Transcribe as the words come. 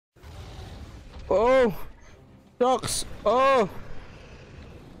Oh! Shucks! Oh!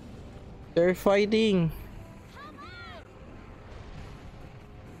 They're fighting.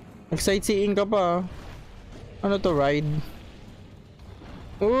 Nag-sightseeing ka pa. Ano to, ride?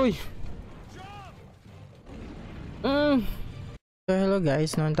 Uy! So hello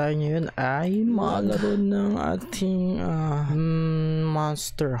guys, naman tayo ngayon ay malaro ng ating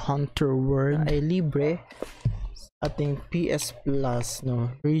Monster Hunter World ay libre ating PS Plus,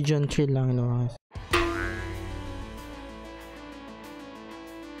 no? Region 3 lang, no?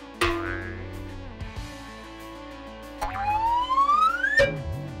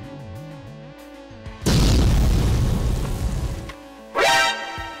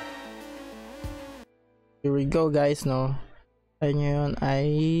 Here we go guys, no? Tayo ngayon ay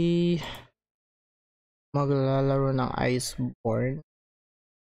maglalaro ng Iceborne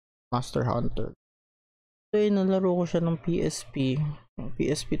Monster Hunter. So nalaro ko siya ng PSP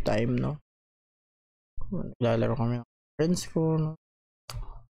time, no? Naglalaro kami ng friends ko, no?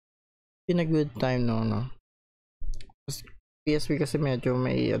 Been a good time, no? PSP kasi medyo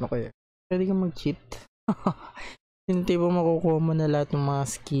may ano kaya, pwede kang mag-cheat. Hindi mo makukuha mo na lahat ng mga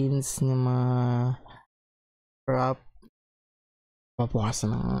skins ng mga crap,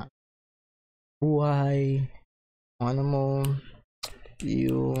 papukasan ng buhay, ano mo,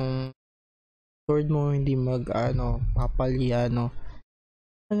 yung sword mo hindi papaliano.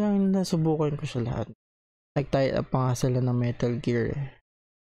 Talagang nasubukan ko siya lahat. Nag-tie up pa nga sila ng Metal Gear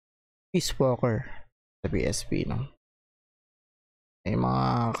Peace Walker sa PSP, no? May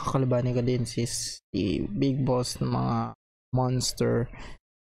mga kakalabanin ka din si big boss ng mga monster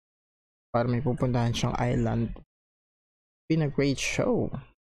para may pupuntahan siyang island. Been a great show.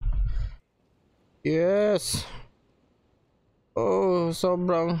 Yes. Oh,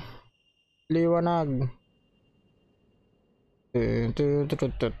 sobrang liwanag.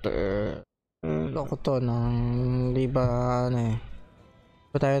 Loko to, no? Hindi ba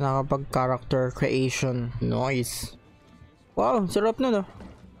ba tayo nakapag character creation? Nice. Wow, sarap na, no?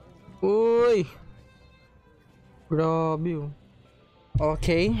 Uy, grabe.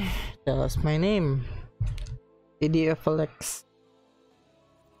 Okay, tell us my name. ADFLX.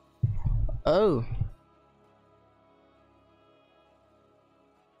 Oh.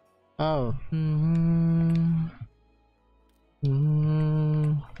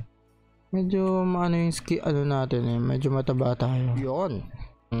 Medyo ano yung ano natin medyo mataba tayo. Yun.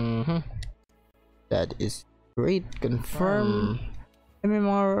 That is great. Confirm. May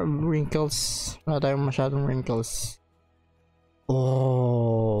mga wrinkles. Wala tayong masyadong wrinkles.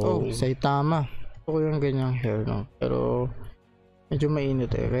 Oh, Saitama. Gusto ko yung ganyang hair, no? Pero medyo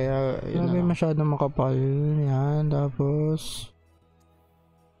mainit kaya yun, may masyadong makapal yan. Tapos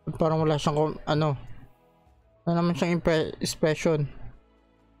parang wala siyang wala naman siyang expression.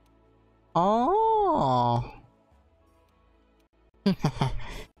 Oh.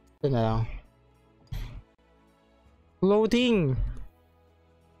 Ito na lang. Floating.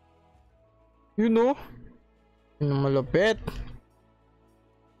 You know? Yun ang malapit.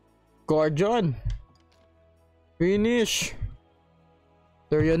 Guardian. Finish.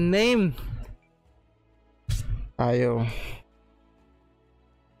 They're your name. Ayaw.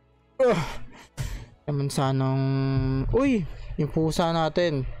 Naman sanang uy, yung pusa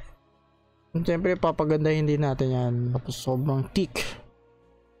natin. Siyempre papagandahin din natin yan. Tapos sobrang thick.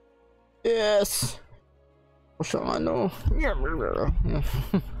 Yes. O siyang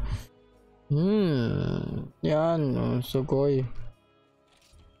yan, sugoy.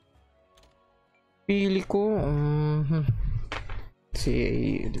 Pili ko si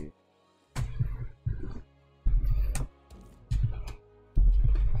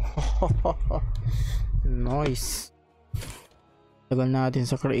nice. Tagal natin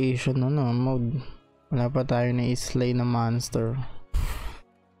sa creation mode. Wala pa tayo na islay na monster.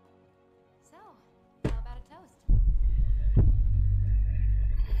 So, how about a toast?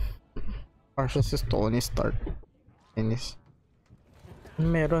 Partial si Tony Stark. Finish.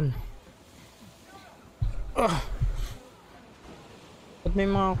 Meron. At may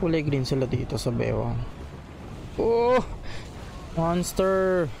mga kulay green sila dito sa bewang. Oh!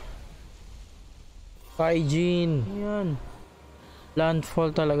 Monster! Hygiene! Yan.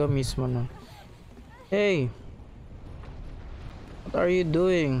 Landfall talaga mismo, no? Hey! What are you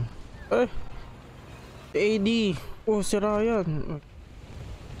doing? AD! Oh, sira yan.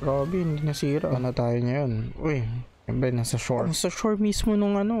 Grabe, hindi nasira. Ano tayo ngayon? Uy, siyempre nasa shore. Nasa shore mismo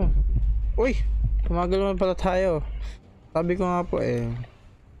nung Uy! Tumagal naman pala tayo. Sabi ko nga po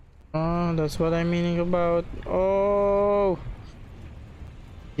that's what I'm meaning about. Oh!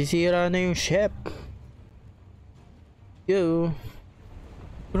 Sisira na yung ship. Yo.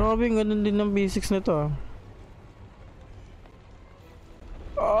 Grabe, ganun din ng basics nito ah.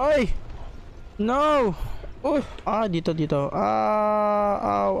 Ay! No! Uy! Dito.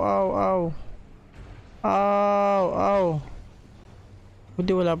 Ow, ow, ow. Ow, ow.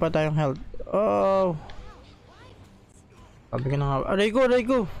 Buti wala pa tayong health. Oh! Sabi ka na nga. Aray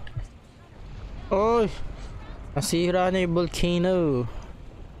ko! Oy! Nasira na yung volcano.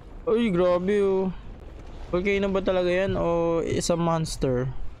 Uy, grabe oh. Volcano ba talaga yan o is a monster?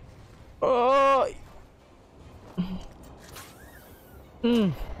 Oh!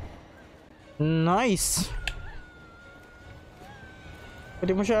 Nice!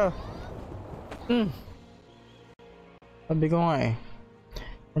 Pwede mo siya. Sabi ko nga eh.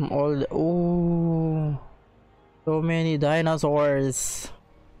 From all the... Oh! So many dinosaurs.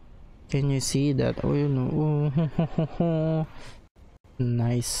 Can you see that? Oh, yun oh.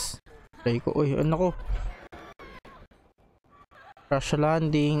 Nice. Try ko. Uy, ano ko? Crash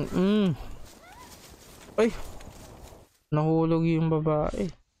landing. Ay! Nahulog yung babae.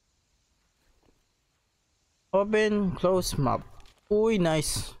 Open, close map. Uy,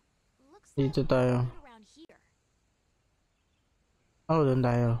 nice. Dito tayo. Oh, doon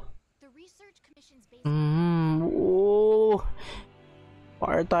tayo. Oh!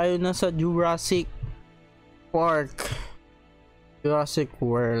 Para tayo na sa Jurassic Park. Jurassic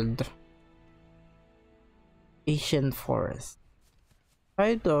World. Asian Forest.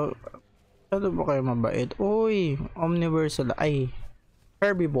 Ito. Ano ba kayo mabait? Uy! Omniversal. Ay!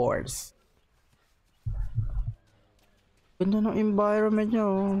 Herbivores. Ganda ng environment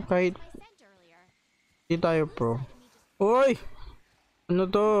nyo. Kahit di tayo pro. Uy! Ano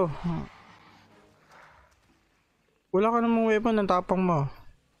to? Wala ka namang weapon. Ang tapang mo.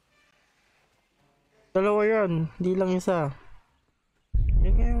 Dalawa yan. Di lang isa.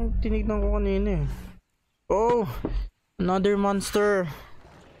 Yan nga yung tinignan ko kanina eh. Oh! Another monster.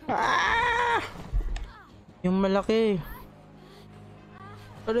 Yung malaki.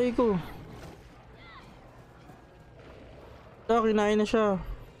 Aray ko. Kinain na siya.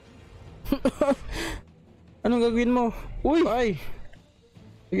 Anong gagawin mo? Uy! Ay!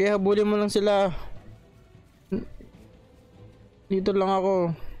 Sige, habulin mo lang sila. Dito lang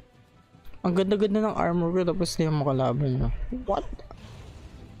ako. Ang ganda-ganda ng armor ko tapos hindi makalaban niya. What?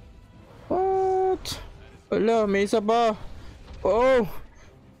 What? Wala, may isa pa. Oh!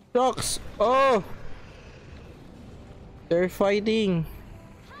 Shucks! Oh! They're fighting.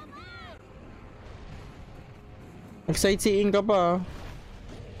 Nag-sightseeing ka pa.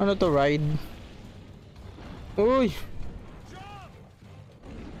 Ano to, ride? Uy!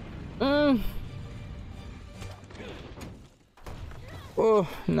 Oh,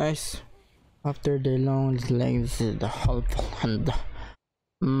 nice. After the long legs, the whole land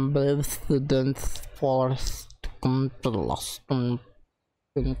lives the dense forest to come to the last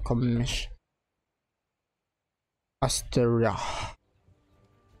commission. Asteria.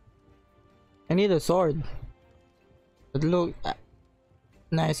 I need a sword. It look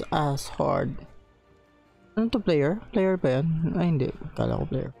nice as sword. Ano to, player? Player pa yan? Ay hindi, kala ko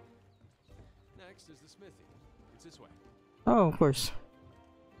player. Next is the smithy. It's this way. Oh, of course.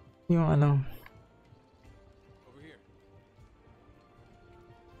 Yung ano. Over here.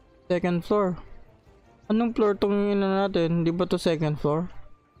 Second floor. Anong floor tong ina natin? Di ba to second floor?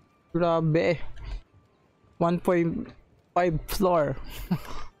 Grabe. 1.5 floor.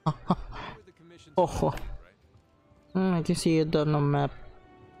 Oh. I can see it on the map.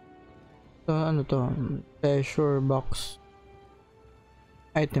 So, ano to? Treasure box.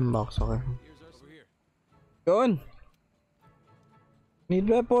 Item box, okay. Yun! Need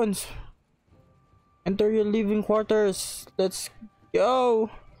weapons. Enter your living quarters. Let's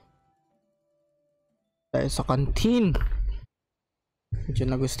go! Tayo sa canteen. Medyo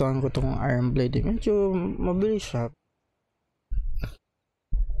nagustuhan ko tong iron blade. Medyo mabilis siya.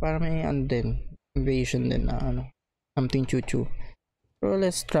 Para may ano din. Invasion din na ano. Something chuchu. So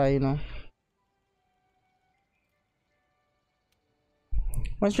let's try, no?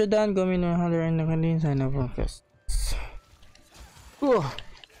 Once you're done, go in 100 in the canteen, sign up for quests.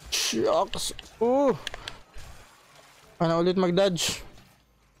 Shucks. Ano ulit mag-dodge?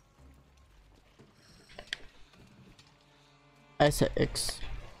 I said X.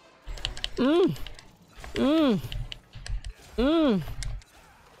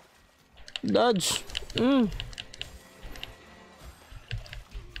 Dodge.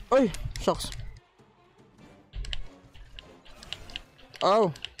 Ay, shucks.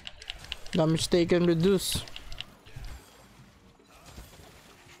 Oh. Damage taken reduce.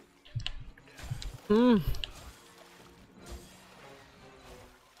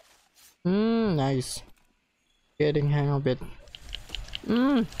 Nice. Getting hang of it.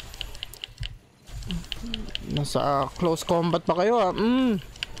 Nasa close combat pa kayo ah.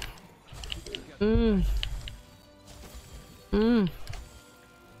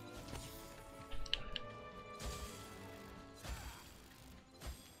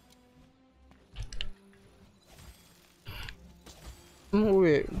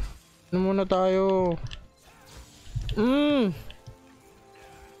 Uwi. Ano muna tayo?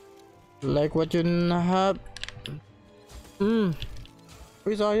 Like what you have.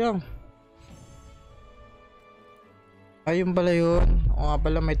 Uy, sayang. Ayun pala yun. O nga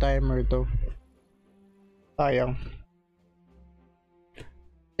pala, may timer to. Sayang.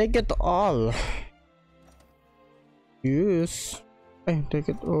 Take it all. Yes. Ay,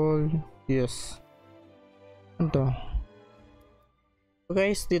 take it all. Yes. Ano to? So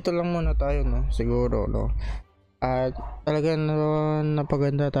guys, dito lang muna tayo, no? Siguro, no? At talaga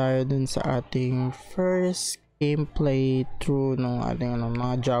napaganda tayo dun sa ating first gameplay through ng ating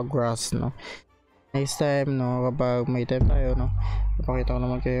mga Jagras, no? Next time, no, kapag may time tayo, no, ipakita ko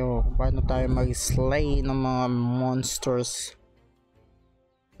naman kayo kung paano tayo mag-slay ng mga monsters,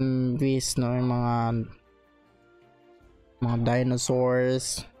 beast, no, yung mga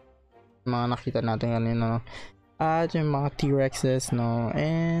dinosaurs, mga nakita natin kanina, no, at yung mga T-Rexes, no,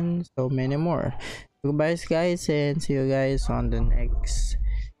 and so many more. So goodbye guys, and see you guys on the next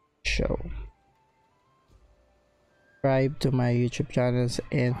show. Subscribe to my YouTube channels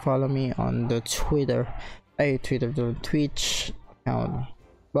and follow me on the Twitch account.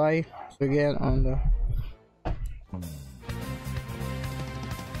 Bye. So again on the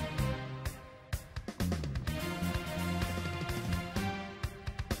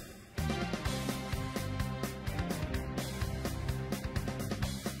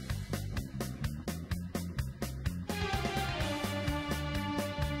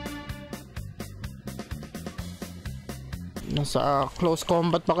nasa close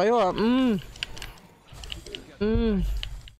combat pa kayo ah.